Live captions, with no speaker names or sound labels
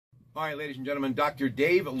All right, ladies and gentlemen, Dr.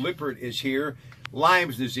 Dave Lippert is here.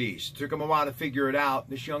 Lyme's disease. Took him a while to figure it out.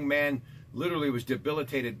 This young man literally was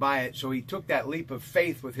debilitated by it, so he took that leap of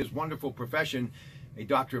faith with his wonderful profession, a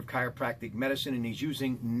doctor of chiropractic medicine, and he's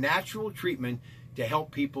using natural treatment to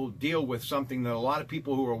help people deal with something that a lot of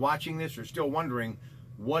people who are watching this are still wondering,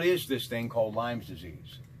 what is this thing called Lyme's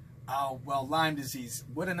disease? Oh, well, Lyme disease,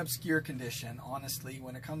 what an obscure condition. Honestly,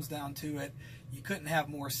 when it comes down to it, you couldn't have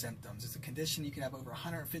more symptoms. It's a condition you can have over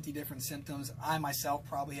 150 different symptoms. I myself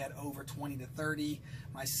probably had over 20 to 30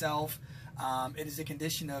 myself. It is a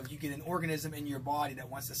condition of you get an organism in your body that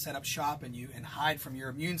wants to set up shop in you and hide from your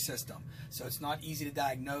immune system. So it's not easy to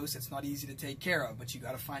diagnose, it's not easy to take care of, but you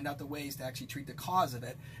got to find out the ways to actually treat the cause of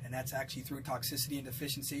it, and that's actually through toxicity and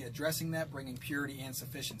deficiency, addressing that, bringing purity and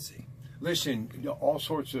sufficiency. Listen, all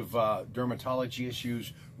sorts of dermatology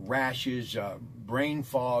issues, rashes, brain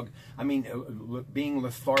fog, I mean, being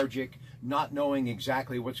lethargic, not knowing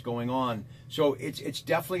exactly what's going on. So it's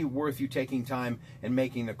definitely worth you taking time and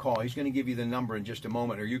making the call. He's going to give you the number in just a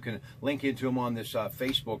moment, or you can link into him on this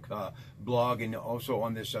Facebook blog and also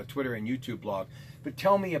on this Twitter and YouTube blog. But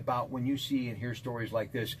tell me about when you see and hear stories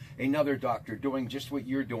like this, another doctor doing just what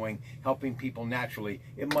you're doing, helping people naturally.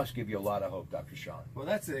 It must give you a lot of hope, Dr. Shawn. Well,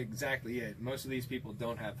 that's exactly it. Most of these people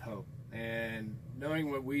don't have hope. And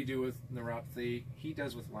knowing what we do with neuropathy, he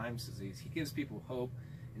does with Lyme's disease. He gives people hope,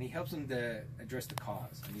 and he helps them to address the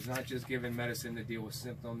cause. And he's not just giving medicine to deal with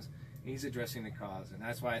symptoms, he's addressing the cause. And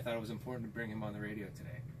that's why I thought it was important to bring him on the radio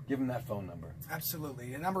today. Give him that phone number.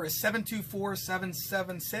 Absolutely. The number is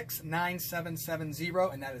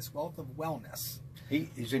 724-776-9770, and that is Wealth of Wellness.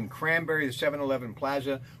 He's in Cranberry, the 7-Eleven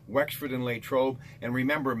Plaza, Wexford and Latrobe. And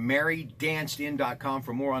remember, MaryDancedIn.com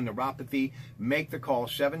for more on neuropathy. Make the call,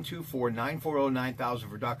 724-940-9000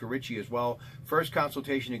 for Dr. Richey as well. First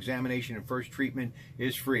consultation, examination, and first treatment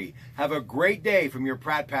is free. Have a great day from your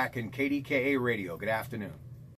Pratte Pack and Kdka Radio. Good afternoon.